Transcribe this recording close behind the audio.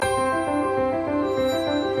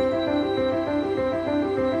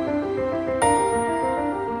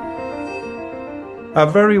A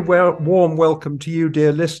very warm welcome to you,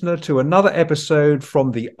 dear listener, to another episode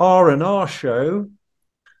from the R&R Show,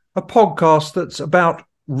 a podcast that's about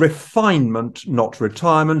refinement, not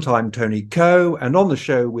retirement. I'm Tony Coe, and on the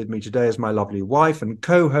show with me today is my lovely wife and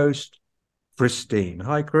co-host, Christine.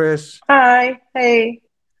 Hi, Chris. Hi, hey.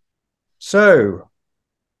 So,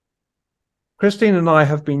 Christine and I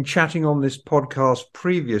have been chatting on this podcast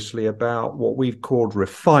previously about what we've called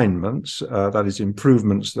refinements, that is,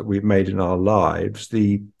 improvements that we've made in our lives.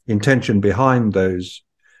 The intention behind those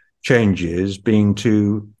changes being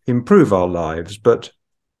to improve our lives. But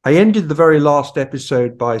I ended the very last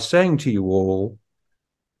episode by saying to you all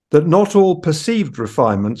that not all perceived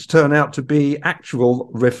refinements turn out to be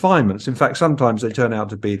actual refinements. In fact, sometimes they turn out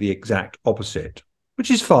to be the exact opposite, which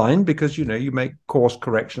is fine because, you make course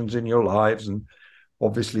corrections in your lives. And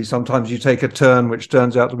obviously, sometimes you take a turn which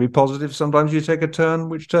turns out to be positive. Sometimes you take a turn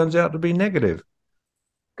which turns out to be negative.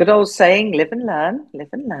 Good old saying, live and learn, live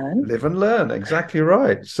and learn. Live and learn. Exactly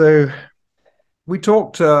right. So we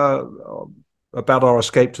talked about our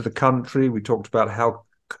escape to the country. We talked about how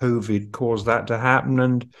COVID caused that to happen.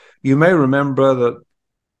 And you may remember that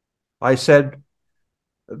I said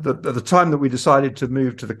that at the time that we decided to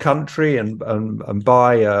move to the country and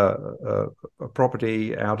buy a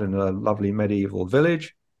property out in a lovely medieval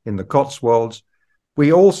village in the Cotswolds, I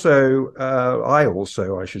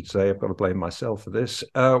should say, I've got to blame myself for this.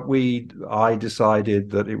 I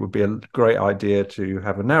decided that it would be a great idea to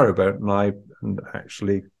have a narrowboat, and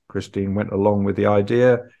actually Christine went along with the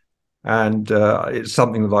idea, and it's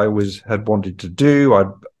something that I always had wanted to do. I'd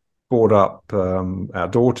brought up our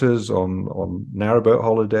daughters on narrowboat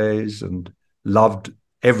holidays and loved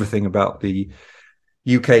everything about the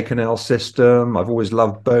UK canal system. I've always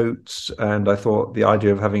loved boats, and I thought the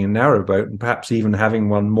idea of having a narrowboat and perhaps even having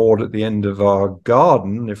one moored at the end of our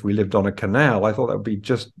garden if we lived on a canal, I thought that would be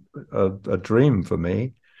just a dream for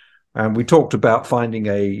me. And we talked about finding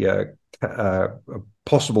a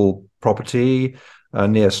possible property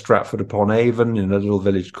near Stratford-upon-Avon in a little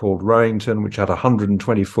village called Rowington, which had a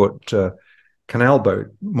 120-foot canal boat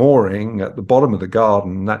mooring at the bottom of the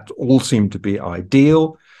garden. That all seemed to be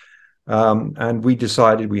ideal. And we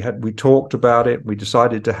decided, we talked about it. We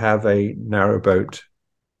decided to have a narrowboat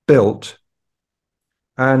built.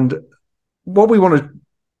 And what we want to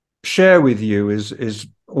share with you is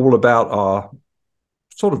all about our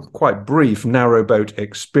sort of quite brief narrowboat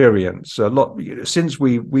experience. Since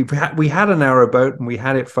we had a narrowboat, and we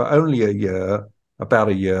had it for only about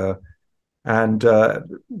a year, and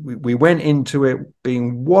we went into it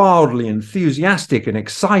being wildly enthusiastic and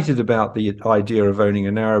excited about the idea of owning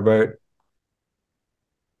a narrowboat,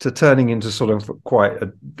 to turning into sort of quite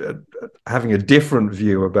having a different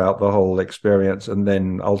view about the whole experience, and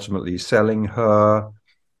then ultimately selling her.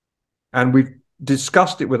 And we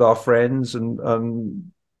discussed it with our friends and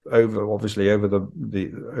over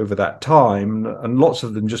that time, and lots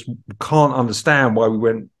of them just can't understand why we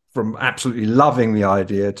went from absolutely loving the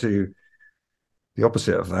idea to the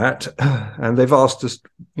opposite of that. And they've asked us,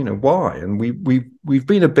 why. And we've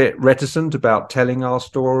been a bit reticent about telling our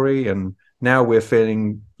story, and now we're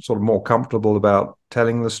feeling sort of more comfortable about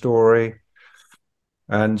telling the story.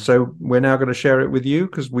 And so we're now going to share it with you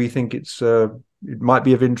because we think it might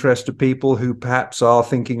be of interest to people who perhaps are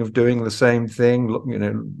thinking of doing the same thing. Look,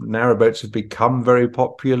 narrowboats have become very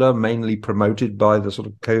popular, mainly promoted by the sort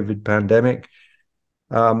of COVID pandemic.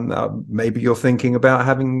 Maybe you're thinking about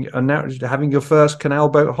having your first canal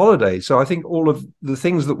boat holiday. So I think all of the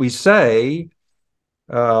things that we say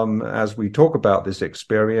as we talk about this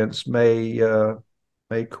experience may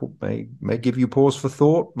give you pause for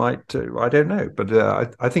thought. I don't know, but I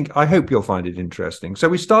hope you'll find it interesting. So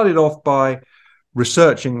we started off by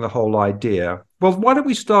researching the whole idea. Well, why don't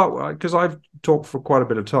we start? Because I've talked for quite a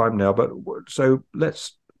bit of time now, but so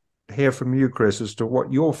let's hear from you, Chris, as to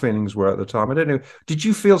what your feelings were at the time. I don't know. Did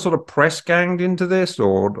you feel sort of press ganged into this,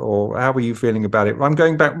 or how were you feeling about it? I'm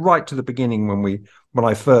going back right to the beginning when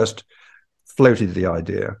I first floated the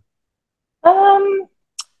idea. I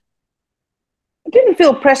didn't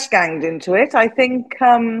feel press ganged into it. I think,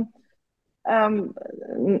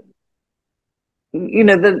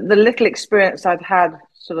 the little experience I'd had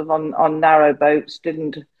sort of on narrow boats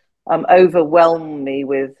didn't overwhelm me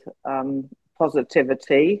with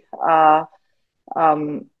positivity.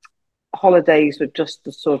 Holidays were just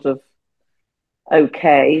the sort of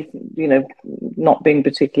okay, not being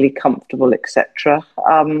particularly comfortable, etc.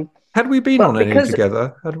 Had we been But on any because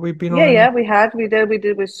together? Had we been on Yeah, any? yeah, we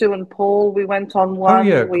did with Sue and Paul. We went on Oh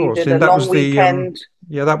yeah, one. of We course. did a And that was long the weekend.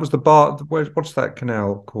 yeah, that was the bar. What's that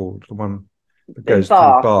canal called? The one. that in goes through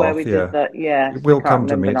Bath where Bath. we did Yeah, that. it Yes, I will can't come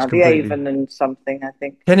to me. remember It's now. The completely Avon and something, I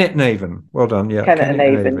think. Kennet and Avon. Well done. Yeah, Kennet and Kennet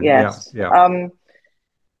and Avon, Avon. Yeah, yes. yeah.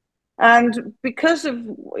 And because of,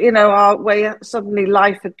 our way, suddenly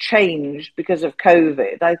life had changed because of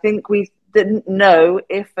COVID. I think we didn't know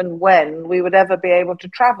if and when we would ever be able to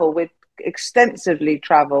travel. We'd extensively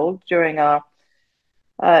traveled during our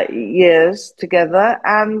years together,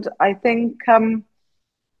 and I think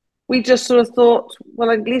we just sort of thought,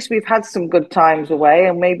 well, at least we've had some good times away,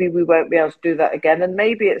 and maybe we won't be able to do that again. And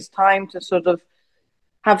maybe it's time to sort of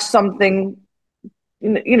have something,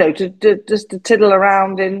 to just to tiddle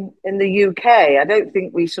around in the UK. I don't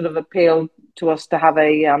think we sort of appealed to us to have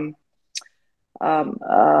a um,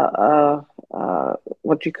 uh, uh,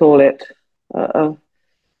 what do you call it, a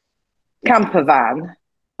camper van,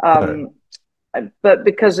 No. um, but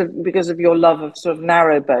because of your love of sort of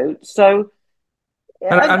narrowboat. So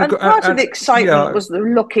and part of the excitement Yeah, was the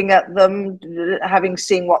looking at them, having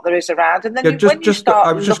seen what there is around, and then yeah. when you I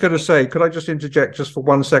start was just going to looking, say, could I just interject just for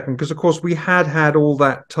 1 second? Because of course we had all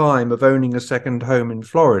that time of owning a second home in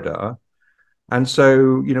Florida. And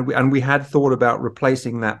so, and we had thought about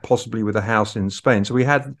replacing that possibly with a house in Spain. So we'd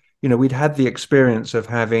had the experience of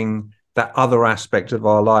having that other aspect of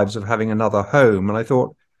our lives of having another home. And I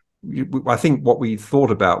think what we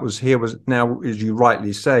thought about was here was now, as you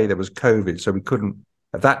rightly say, there was COVID. So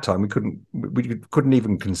at that time, we couldn't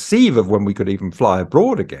even conceive of when we could even fly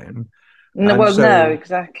abroad again. no, And well, no, so,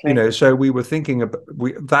 exactly. so we were thinking about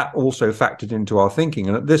that also factored into our thinking.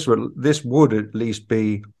 And this would at least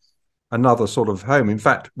be another sort of home. In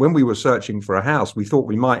fact, when we were searching for a house, we thought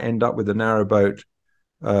we might end up with a narrowboat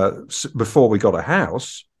before we got a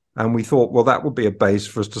house. And we thought, well, that would be a base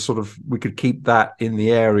for us to we could keep that in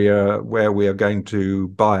the area where we are going to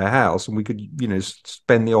buy a house, and we could,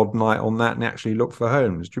 spend the odd night on that and actually look for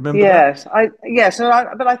homes. Do you remember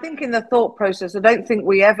that? But I think in the thought process, I don't think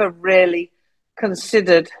we ever really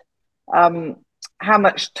considered um, how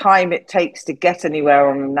much time it takes to get anywhere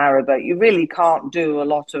on a narrowboat. You really can't do a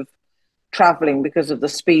lot of traveling because of the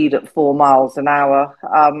speed at 4 miles an hour.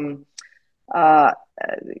 Uh,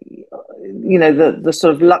 the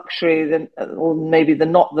sort of luxury, or maybe the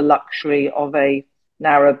not the luxury of a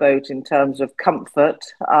narrowboat in terms of comfort.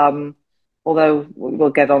 Although we'll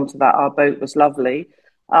get onto that, our boat was lovely.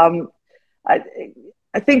 Um, I,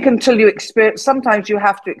 I think until you experience, sometimes you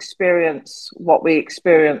have to experience what we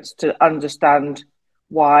experienced to understand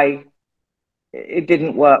why it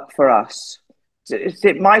didn't work for us.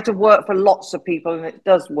 It might have worked for lots of people, and it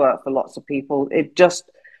does work for lots of people. It just,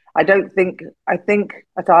 I don't think, I think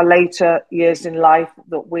at our later years in life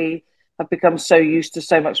that we have become so used to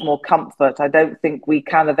so much more comfort. I don't think we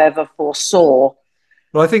kind of ever foresaw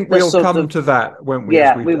Well, I think the we'll sort come of, to that, won't we,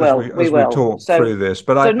 yeah, we will, we as we will. talk through this.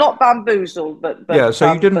 But So not bamboozled, yeah,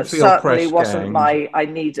 so you didn't but feel certainly press wasn't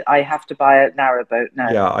ganged. I have to buy a narrowboat now.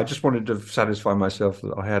 Yeah, I just wanted to satisfy myself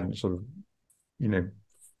that I hadn't you know,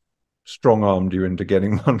 strong armed you into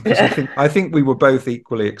getting one, because I think we were both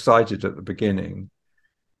equally excited at the beginning.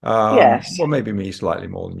 Yes. Well, maybe me slightly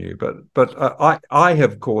more than you, but I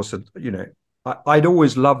have, of course, I'd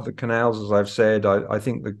always loved the canals, as I've said. I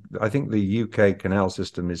think the UK canal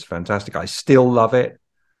system is fantastic. I still love it.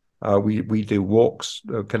 We do walks,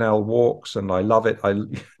 canal walks, and I love it. I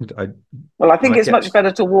Well, I when think I it's get much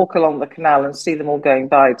better to walk along the canal and see them all going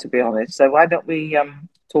by, to be honest. So why don't we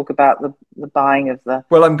talk about the buying of the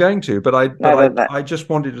Well, I'm going to, but no, but that I just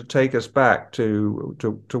wanted to take us back to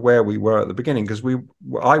where we were at the beginning, because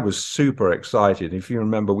I was super excited. If you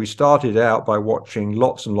remember, we started out by watching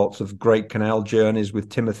lots and lots of great canal journeys with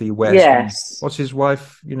Timothy West and yes, what's his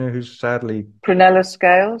wife, who's sadly Prunella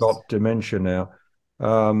scales. got dementia now.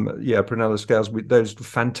 Yeah, Prunella Scales, with those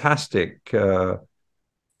fantastic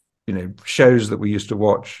shows that we used to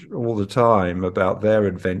watch all the time about their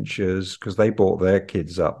adventures, because they brought their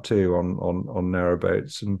kids up too on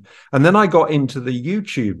narrowboats. And then I got into the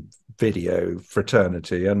YouTube video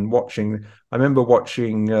fraternity and I remember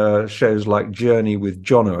watching shows like Journey with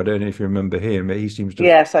Jono. I don't know if you remember him.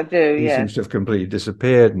 Yes, I do. He seems Yes, to have completely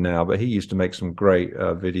disappeared now, but he used to make some great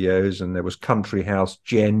videos. And there was Country House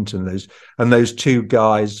Gent and those two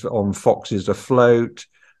guys on Foxes Afloat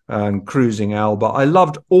and Cruising Alba. I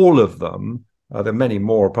loved all of them. There are many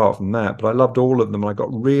more apart from that, but I loved all of them. I got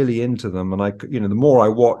really into them, and the more I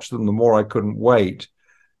watched them, the more I couldn't wait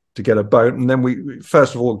to get a boat. And then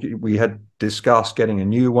first of all, we had discussed getting a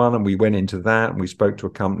new one, and we went into that, and we spoke to a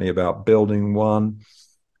company about building one.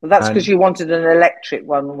 well, that's because And you wanted an electric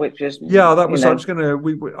one, which is yeah, that was, I was gonna.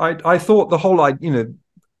 I thought the whole, one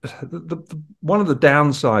of the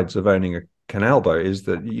downsides of owning a canal boat is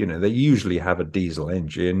that, they usually have a diesel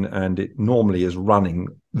engine, and it normally is running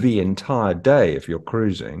the entire day if you're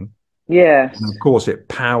cruising. And Yes. of course, it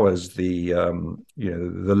powers the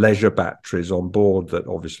leisure batteries on board that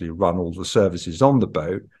obviously run all the services on the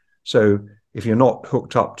boat. So if you're not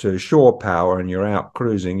hooked up to shore power and you're out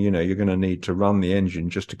cruising, you're going to need to run the engine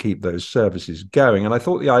just to keep those services going. And I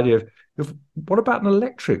thought the idea of what about an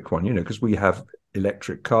electric one? Because we have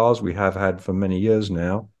electric cars, we have had for many years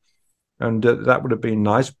now, and that would have been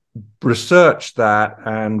nice. Research that,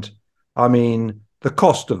 and I mean, the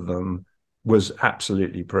cost of them was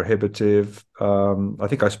absolutely prohibitive. I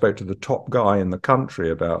think I spoke to the top guy in the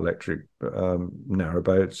country about electric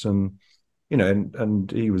narrowboats, and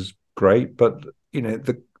and he was great. But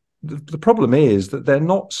the problem is that they're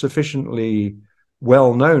not sufficiently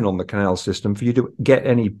well known on the canal system for you to get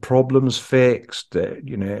any problems fixed.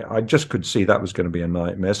 I just could see that was going to be a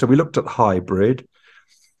nightmare. So we looked at hybrid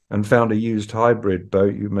and found a used hybrid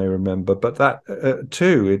boat, you may remember. But that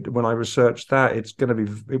too, when I researched that, it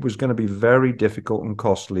was going to be very difficult and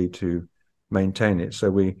costly to maintain it.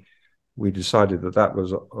 So we decided that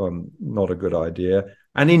was not a good idea.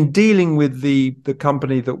 And in dealing with the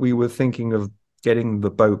company that we were thinking of getting the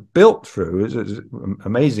boat built through,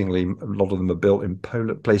 amazingly, a lot of them are built in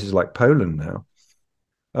Poland, places like Poland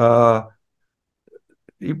now.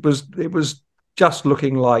 It was just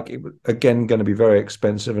looking like it was again going to be very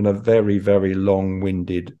expensive and a very, very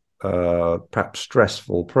long-winded, perhaps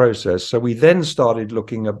stressful process. So we then started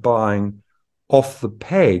looking at buying off the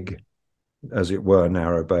peg, as it were,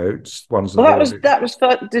 narrowboats. Ones Well, that was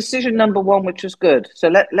decision number one, which was good. So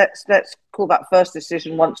let's call that first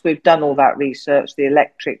decision once we've done all that research: the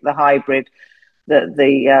electric, the hybrid,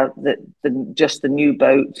 just the new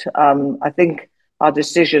boat. I think our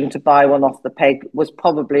decision to buy one off the peg was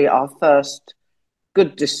probably our first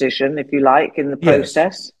good decision, if you like, in the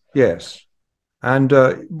process. Yes. And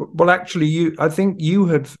well, actually, I think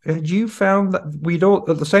had you found that we'd all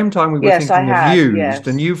at the same time we were Yes, I thinking of had. used,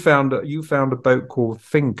 and Yes, you found a boat called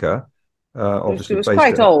Finca, it obviously was based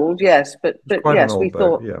quite at old. Yes, but quite an yes, we old boat,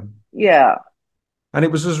 thought, yeah. yeah. And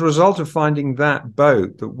it was as a result of finding that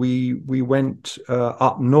boat that we went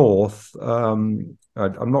up north. I'm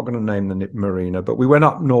not going to name the marina, but we went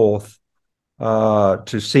up north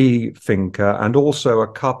to see Finca, and also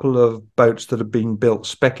a couple of boats that have been built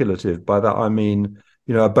speculative. By that I mean,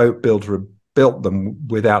 a boat builder built them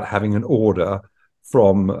without having an order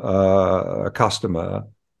from a customer,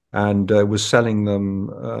 and was selling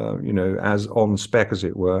them, as on spec, as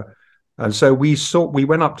it were. And so we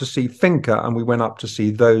went up to see Finca, and we went up to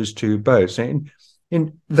see those two boats.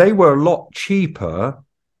 They were a lot cheaper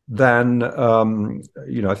than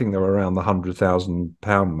I think they were around the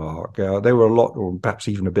 £100,000 mark. They were a lot, or perhaps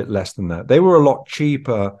even a bit less than that. They were a lot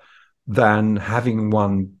cheaper than having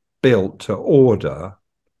one built to order.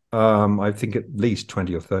 I think at least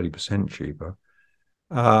 20 or 30% cheaper.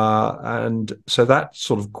 And so that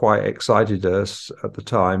sort of quite excited us at the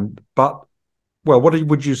time. But well, what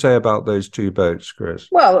would you say about those two boats, Chris?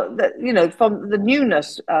 Well, from the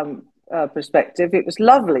newness perspective, it was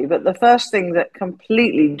lovely. But the first thing that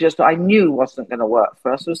completely just I knew wasn't going to work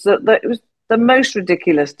for us was that it was the most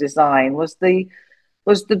ridiculous design was the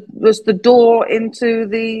door into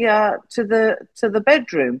the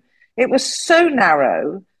bedroom. It was so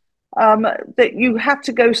narrow that you had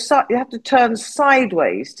to you had to turn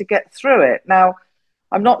sideways to get through it. Now,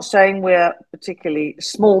 I'm not saying we're particularly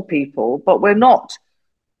small people, but we're not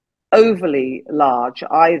overly large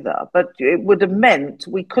either. But it would have meant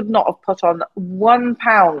we could not have put on 1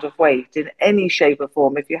 pound of weight in any shape or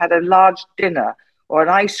form. If you had a large dinner or an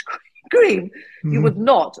ice cream, you would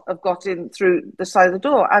not have got in through the side of the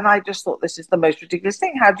door. And I just thought, this is the most ridiculous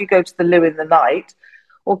thing. How do you go to the loo in the night?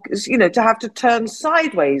 Or, to have to turn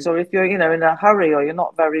sideways, or if you're, in a hurry or you're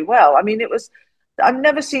not very well. I mean, I've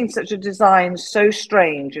never seen such a design so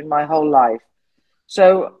strange in my whole life.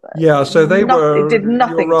 So Yeah, so it did you're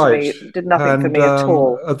nothing to right. me. It did nothing for And me at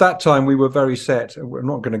all. at that time, we were very set. We're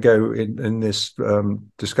not going to go in this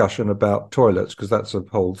discussion about toilets, because that's a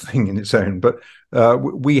whole thing in its own. But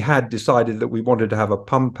we had decided that we wanted to have a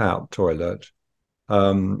pump out toilet.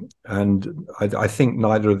 And I think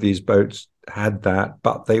neither of these boats had that,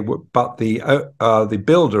 but the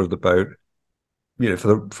builder of the boat,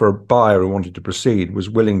 for a buyer who wanted to proceed, was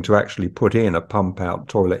willing to actually put in a pump out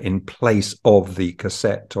toilet in place of the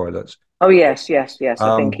cassette toilets. Oh yes, yes, yes.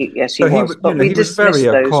 I think he So was, but we he was very dismissed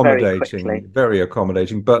those very quickly. accommodating, very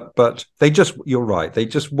accommodating. But you're right, they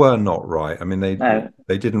just were not right. I mean, No,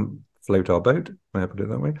 they didn't float our boat. May I put it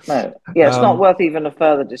that way? No, yeah, it's not Um, worth even a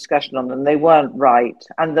further discussion on them. They weren't right,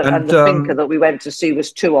 and and the Finca that we went to see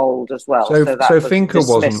was too old as well, So so that so was Finca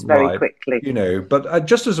wasn't dismissed very right, quickly. but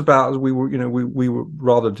just as about as we were, we were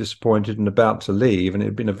rather disappointed and about to leave, and it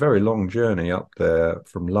had been a very long journey up there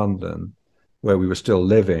from London, where we were still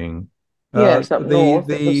living. Yes, up The north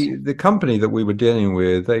it was. the company that we were dealing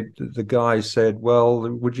with, the guy said, "Well,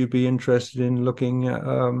 would you be interested in looking at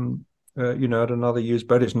at another used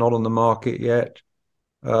boat? It's not on the market yet."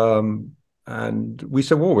 Um, and we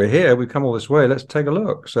said, "Well, we're here. We've come all this way. Let's take a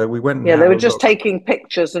look." So we went and Yeah, they had were a just look. taking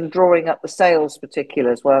pictures and drawing up the sales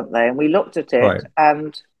particulars, weren't they? And we looked at it Right.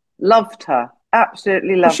 and loved her,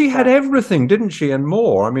 absolutely Well, she loved had her. everything, didn't she, and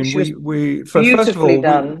more. I mean, She was we first of beautifully all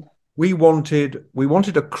done. we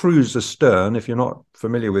wanted a cruiser stern. If you're not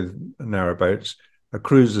familiar with narrowboats, a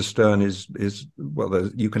cruiser stern is well,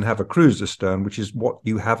 you can have a cruiser stern, which is what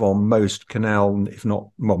you have on most canal, if not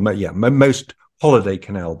well, yeah, most holiday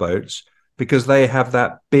canal boats, because they have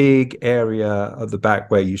that big area at the back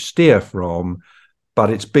where you steer from, but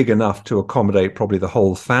it's big enough to accommodate probably the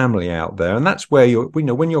whole family out there. And that's where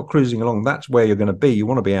when you're cruising along, that's where you're going to be. You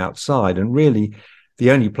want to be outside. And really,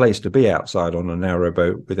 the only place to be outside on a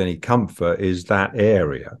narrowboat with any comfort is that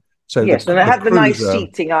area. So Yes, and it the had the nice cruiser,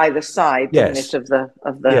 seating either side, didn't it, yes, of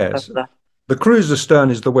yes. the The cruiser stern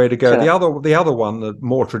is the way to go. turn. The other one, the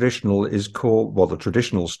more traditional, is called the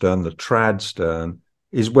traditional stern, the trad stern,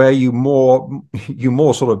 is where you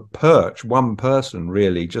more sort of perch one person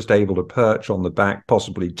really, just able to perch on the back,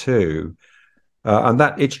 possibly two. And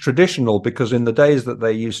that it's traditional because in the days that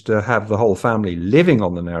they used to have the whole family living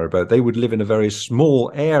on the narrowboat, they would live in a very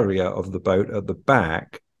small area of the boat at the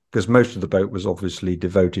back, because most of the boat was obviously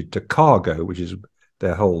devoted to cargo, which is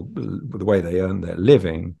the way they earned their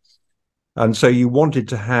living. And so you wanted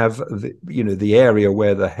to have the area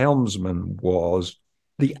where the helmsman was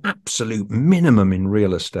the absolute minimum in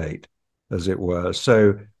real estate, as it were.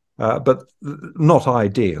 So, but not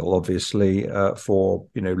ideal, obviously, for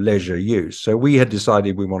leisure use. So we had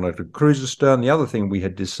decided we wanted a cruiser stern. The other thing we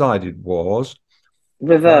had decided was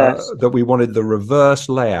Reversed. that we wanted the reverse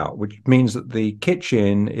layout, which means that the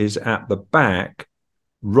kitchen is at the back,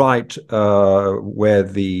 right where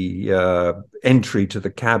the entry to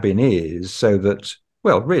the cabin is, so that,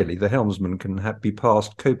 well, really, the helmsman can be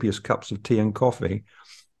passed copious cups of tea and coffee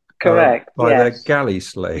Correct. by their Yes. galley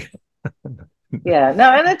slave. Yeah.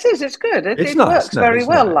 No, and it's good. It's It nice. works No, very it's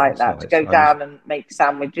well nice. like It's that to nice. go down and make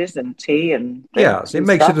sandwiches and tea and Yes, drinks it and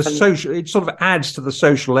makes it stuff. a And social. It sort of adds to the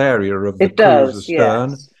social area of the it cruiser does. stern,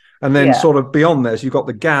 Yes. and then Yeah. sort of beyond this, you've got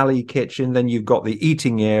the galley kitchen. Then you've got the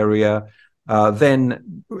eating area.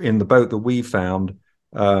 Then in the boat that we found,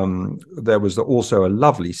 there was also a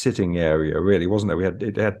lovely sitting area. Really, wasn't there?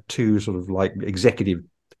 It had two sort of like executive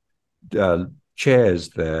uh, chairs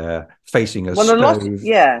there facing a Well, a lot, stove.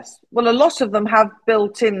 yes. Well, a lot of them have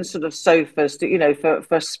built-in sort of sofas to,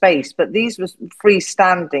 for space, but these was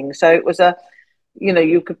freestanding. So it was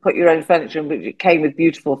you could put your own furniture, but it came with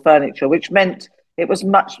beautiful furniture, which meant it was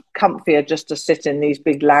much comfier just to sit in these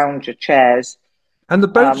big lounger chairs. And the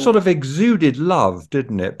boat Um, sort of exuded love,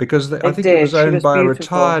 didn't it? Because I it think it was did. She owned was by a beautiful.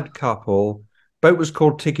 retired couple. Boat was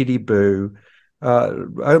called Tickety Boo.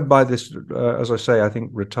 Owned by this, as I say, I think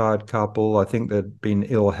retired couple. I think there'd been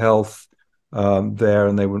ill health there,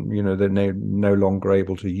 and they were, they're no longer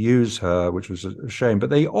able to use her, which was a shame. But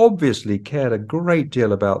they obviously cared a great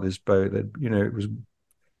deal about this boat. That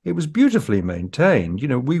it was beautifully maintained.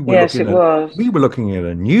 Yes, it was. We were looking at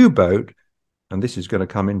a new boat, and this is going to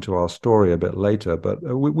come into our story a bit later, but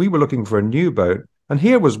we were looking for a new boat, and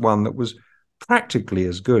here was one that was practically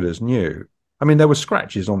as good as new. I mean, there were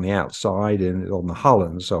scratches on the outside and on the hull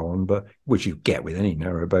and so on, but which you get with any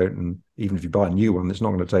narrowboat, and even if you buy a new one, it's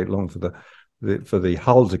not going to take long for the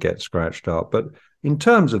hull to get scratched up. But in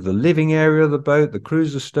terms of the living area of the boat, the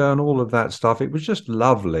cruiser stern, all of that stuff, it was just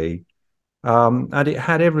lovely. And it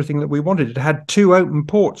had everything that we wanted. It had two open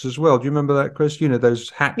ports as well. Do you remember that, Chris?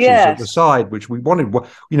 Those hatches at the Yes. side, which we wanted.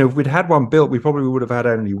 If we'd had one built, we probably would have had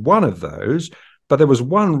only one of those. But there was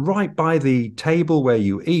one right by the table where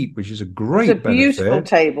you eat, which is a It was a great beautiful benefit.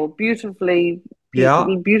 table, Yeah,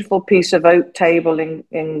 beautiful piece of oak table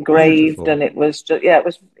engraved, and beautiful. it was just, yeah, it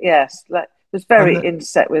was, yes, it was And very the,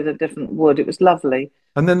 inset with a different wood. It was lovely.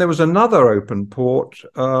 And then there was another open port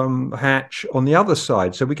hatch on the other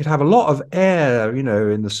side, so we could have a lot of air,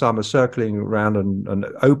 in the summer, circling around and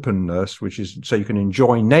openness, which is so you can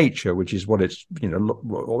enjoy nature, which is what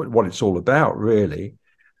what it's all about, really.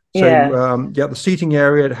 So Yes. yeah, the seating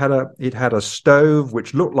area, it had a stove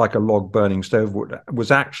which looked like a log burning stove,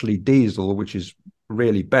 was actually diesel, which is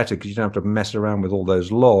really better because you don't have to mess around with all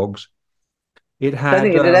those logs. It I don't had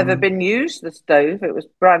think it had ever been used, the stove. It was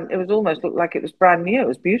brand, it was almost looked like it was brand new. It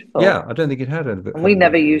was beautiful. yeah, I don't think it had And we ever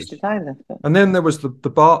never been used used. it either. But And then there was the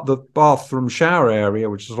bathroom shower area,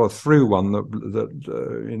 which is sort of through one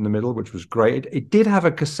that in the middle, which was great. It did have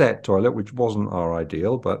a cassette toilet, which wasn't our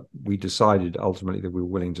ideal, but we decided ultimately that we were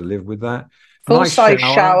willing to live with that. full Nice size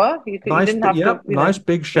shower, shower. You didn't have to, yep, nice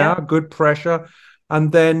big yeah. shower, good pressure.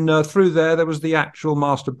 And then through there was the actual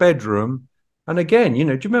master bedroom. And again, do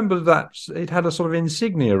you remember that it had a sort of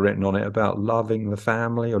insignia written on it about loving the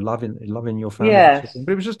family or loving your family, that sort of Yes. thing.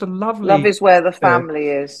 But it was just a Love lovely, is where the uh, family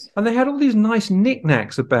is. and they had all these nice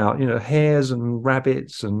knickknacks about, hares and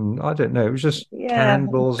rabbits, and I don't know, it was just Yeah.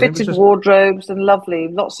 candles, and it was Fitted just, wardrobes and lovely.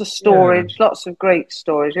 Lots of yeah. storage, lots of great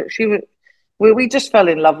storage. She was, we just fell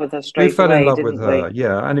in love with her We straight fell in away, love with didn't her, we?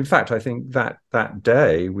 yeah. And in fact, I think that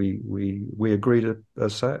day we agreed a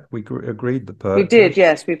set. We agreed the We did, purchase.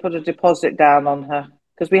 yes. We put a deposit down on her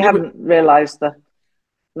because we It was, hadn't realised the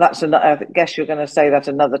that's another. I guess you're going to say that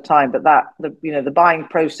another time, but that the buying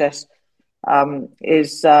process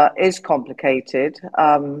is complicated,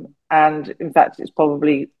 and in fact, it's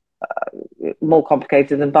probably more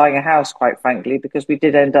complicated than buying a house, quite frankly, because we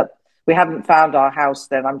did end up we hadn't found our house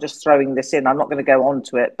then. I'm just throwing this in. I'm not going to go on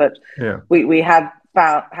to it, but yeah. we hadn't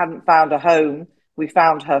found a home. We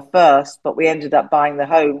found her first, but we ended up buying the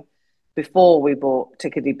home before we bought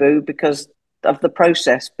Tickety Boo because of the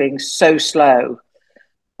process being so slow,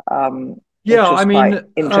 Yeah, which I was mean, quite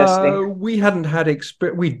interesting. we hadn't had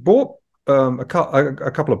experience. We'd bought a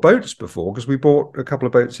couple of boats before because we bought a couple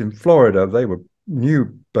of boats in Florida. They were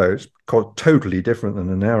new boats, totally different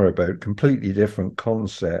than a narrowboat, completely different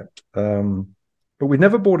concept. But we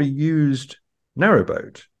never bought a used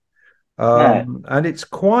narrowboat, No, and it's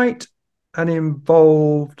quite an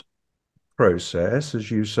involved process, as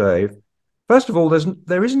you say. First of all,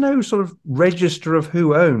 there is no sort of register of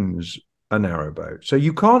who owns a narrowboat, so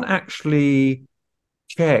you can't actually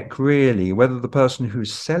check really whether the person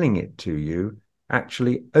who's selling it to you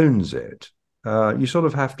actually owns it. You sort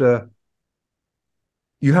of have to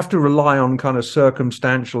rely on kind of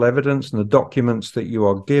circumstantial evidence and the documents that you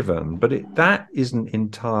are given, but that isn't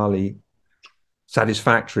entirely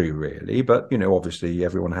satisfactory, really. But obviously,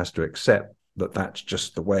 everyone has to accept that that's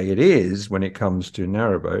just the way it is when it comes to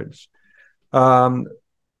narrowboats. Um,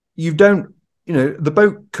 you don't, the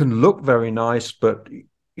boat can look very nice, but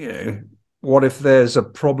what if there's a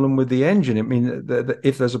problem with the engine? I mean,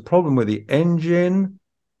 if there's a problem with the engine,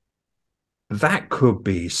 that could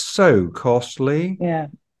be so costly. yeah.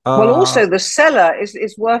 Well, Uh, also the seller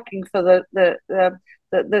is working for the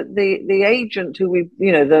agent who we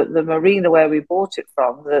the marina where we bought it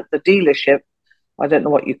from the dealership. I don't know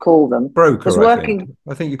what you call them. Was broker, I think. working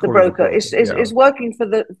I think you the call it a broker broker. Yeah. is working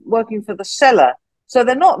for the seller. So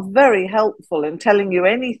they're not very helpful in telling you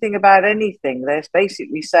anything about anything. They're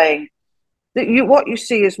basically saying that what you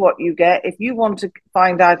see is what you get. If you want to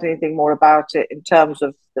find out anything more about it in terms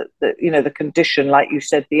of the condition, like you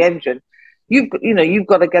said, the engine, you've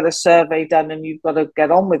got to get a survey done and you've got to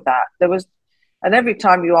get on with that. And every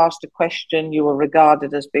time you asked a question, you were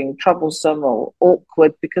regarded as being troublesome or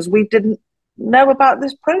awkward because we didn't know about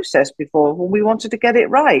this process before when we wanted to get it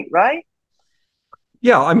right, right?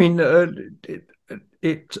 Yeah, I mean,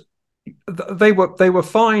 it they were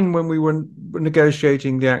fine when we were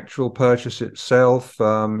negotiating the actual purchase itself.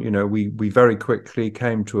 We very quickly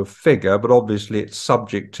came to a figure, but obviously it's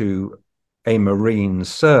subject to a marine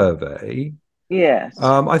survey. Yes.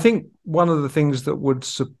 I think one of the things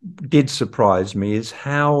that did surprise me is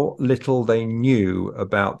how little they knew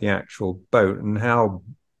about the actual boat and how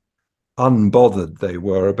unbothered they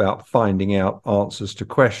were about finding out answers to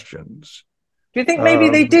questions. Do you think maybe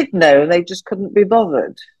they Um, did know and they just couldn't be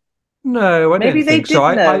bothered? No, I don't Maybe they think so.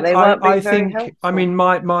 did know and they weren't I being very think, I mean,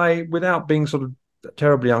 helpful. my without being sort of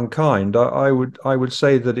terribly unkind, I would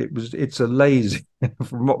say that it's a lazy,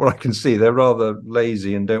 from what I can see, they're rather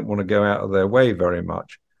lazy and don't want to go out of their way very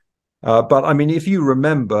much. But I mean, if you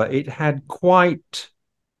remember, it had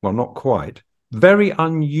well, not quite, very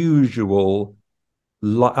unusual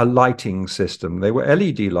a lighting system. They were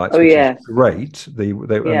LED lights, Oh which is yes, great. They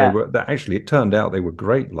yeah, were actually, it turned out they were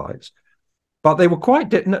great lights, but they were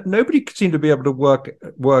quite. Nobody seemed to be able to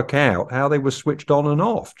work out how they were switched on and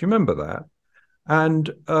off. Do you remember that? And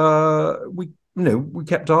we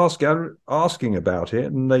kept asking about it,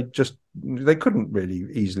 and they couldn't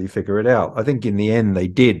really easily figure it out. I think in the end they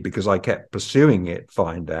did because I kept pursuing it,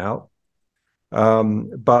 find out.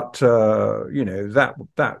 But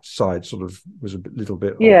that side sort of was a little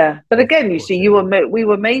bit yeah. But of again, you see, pushing. we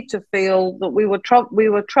were made to feel that we were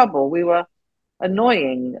trouble. We were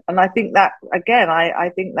annoying. And I think that, again, I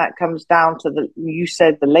think that comes down to you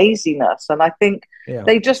said the laziness. And I think Yeah.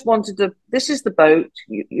 they just wanted to, this is the boat,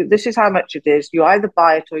 this is how much it is. You either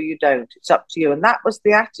buy it or you don't. It's up to you. And that was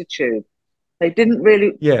the attitude. They didn't really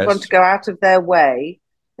want to Yes. go out of their way.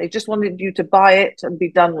 They just wanted you to buy it and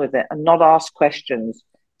be done with it and not ask questions.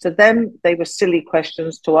 To them, they were silly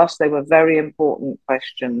questions. To us, they were very important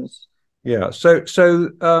questions. Yeah.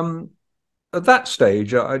 At that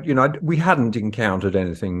stage, we hadn't encountered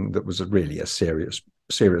anything that was really a serious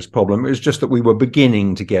problem. It was just that we were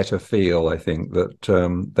beginning to get a feel, I think,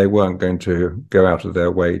 that they weren't going to go out of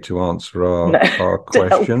their way to answer No, our to help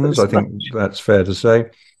questions. us I think much. that's fair to say.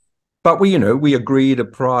 But we agreed a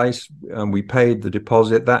price and we paid the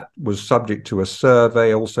deposit. That was subject to a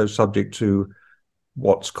survey, also subject to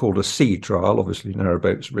what's called a sea trial. Obviously,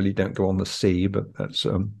 narrowboats really don't go on the sea, but that's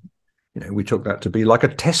we took that to be like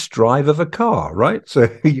a test drive of a car, right? So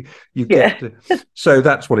you get Yeah. to, so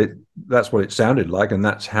that's what it sounded like, and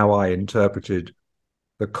that's how I interpreted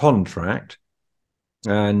the contract.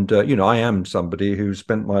 And I am somebody who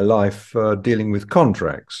spent my life dealing with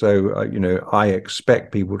contracts, so I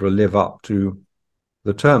expect people to live up to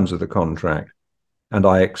the terms of the contract, and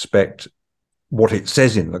I expect what it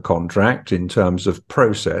says in the contract in terms of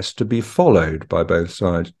process to be followed by both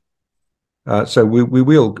sides. So we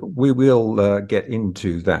will get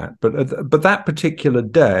into that, but that particular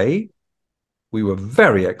day we were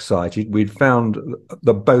very excited. We'd found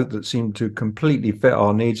the boat that seemed to completely fit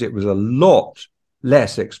our needs. It was a lot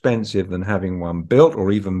less expensive than having one built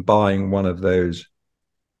or even buying one of those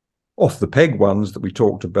off the peg ones that we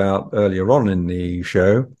talked about earlier on in the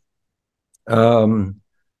show.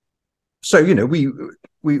 So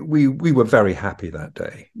we were very happy that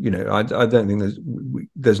day. I don't think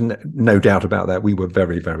there's no doubt about that. We were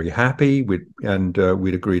very, very happy. We'd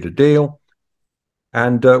agreed a deal,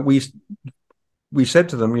 and we said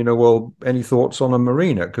to them, well, any thoughts on a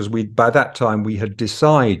marina? Because by that time we had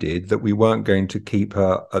decided that we weren't going to keep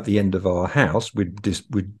her at the end of our house. We'd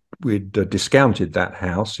discounted that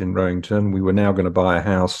house in Rowington. We were now going to buy a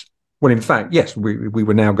house. Well, in fact, yes, we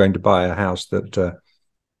were now going to buy a house that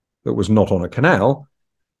was not on a canal.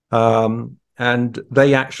 And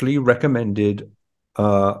they actually recommended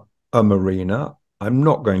a marina. I'm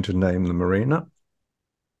not going to name the marina,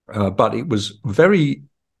 but it was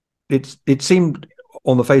it seemed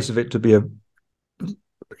on the face of it to be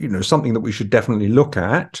something that we should definitely look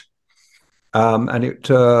at. And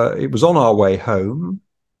it was on our way home,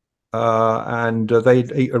 and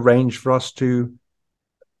they arranged for us to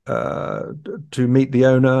meet the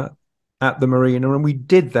owner at the marina, and we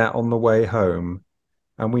did that on the way home.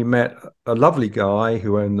 And we met a lovely guy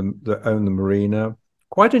who owned the marina,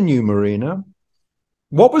 quite a new marina.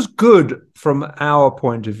 What was good from our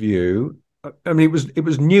point of view, I mean, it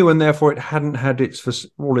was new, and therefore it hadn't had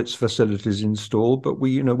all its facilities installed. But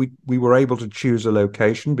we were able to choose a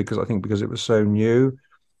location because it was so new.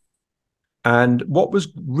 And what was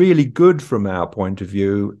really good from our point of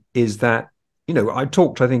view is that I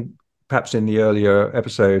talked, I think, perhaps in the earlier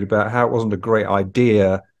episode about how it wasn't a great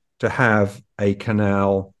idea to have a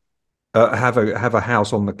canal, have a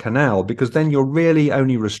house on the canal, because then you're really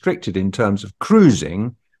only restricted in terms of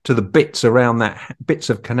cruising to the bits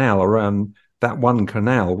of canal around that one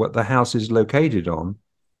canal what the house is located on,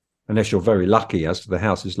 unless you're very lucky as to the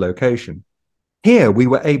house's location. Here we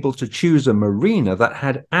were able to choose a marina that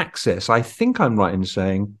had access, I think I'm right in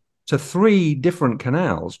saying, to 3 different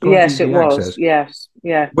canals, quite Yes, it easy was. access, Yes,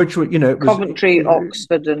 yeah. which were, it was Coventry,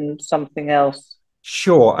 Oxford, and something else.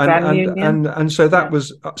 sure. And Grand and Union. and and so that Yeah.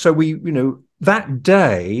 was, so we, that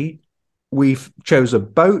day we chose a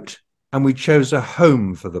boat and we chose a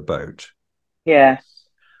home for the boat. Yes.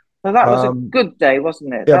 So that was a Um, good day,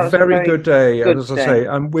 wasn't it? yeah, That was a very very good day. And good as I day.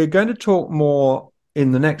 say, we're going to talk more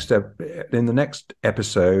in the next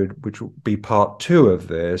episode, which will be part 2 of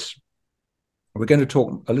this. We're going to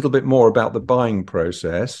talk a little bit more about the buying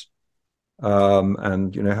process,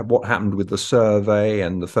 and what happened with the survey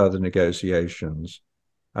and the further negotiations,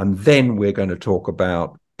 and then we're going to talk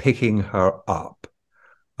about picking her up,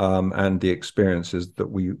 and the experiences that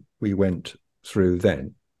we went through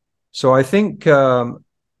then. So I think, do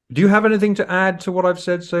you have anything to add to what I've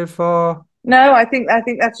said so far? No, I think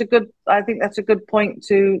that's a good point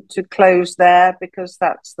to close there, because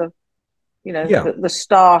that's Yeah. the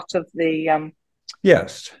start of the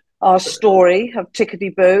Yes. our story of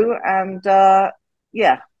Tickety Boo, and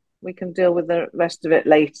yeah, we can deal with the rest of it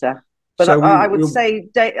later. But So I would we'll say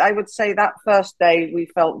that first day we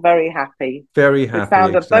felt very happy. very We'd happy,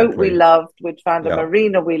 found a boat we exactly. loved. We'd found a Yeah.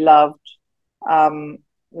 marina we loved. Um,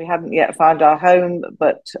 we hadn't yet found our home,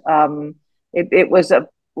 but it was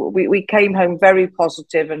we came home very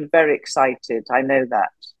positive and very excited. I know that.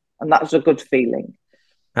 And that was a good feeling.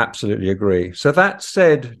 Absolutely agree. So that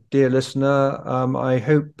said, dear listener, I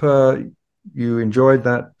hope you enjoyed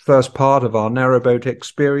that first part of our narrowboat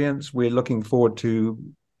experience. We're looking forward to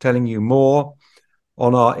telling you more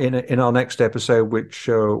on in our next episode, which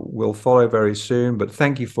will follow very soon. But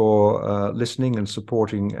thank you for listening and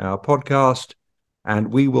supporting our podcast,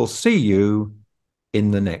 and we will see you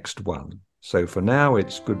in the next one. So for now,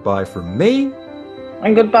 it's goodbye from me.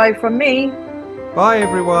 And goodbye from me. Bye,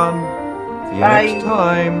 everyone. See you next Bye.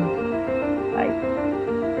 time. Bye.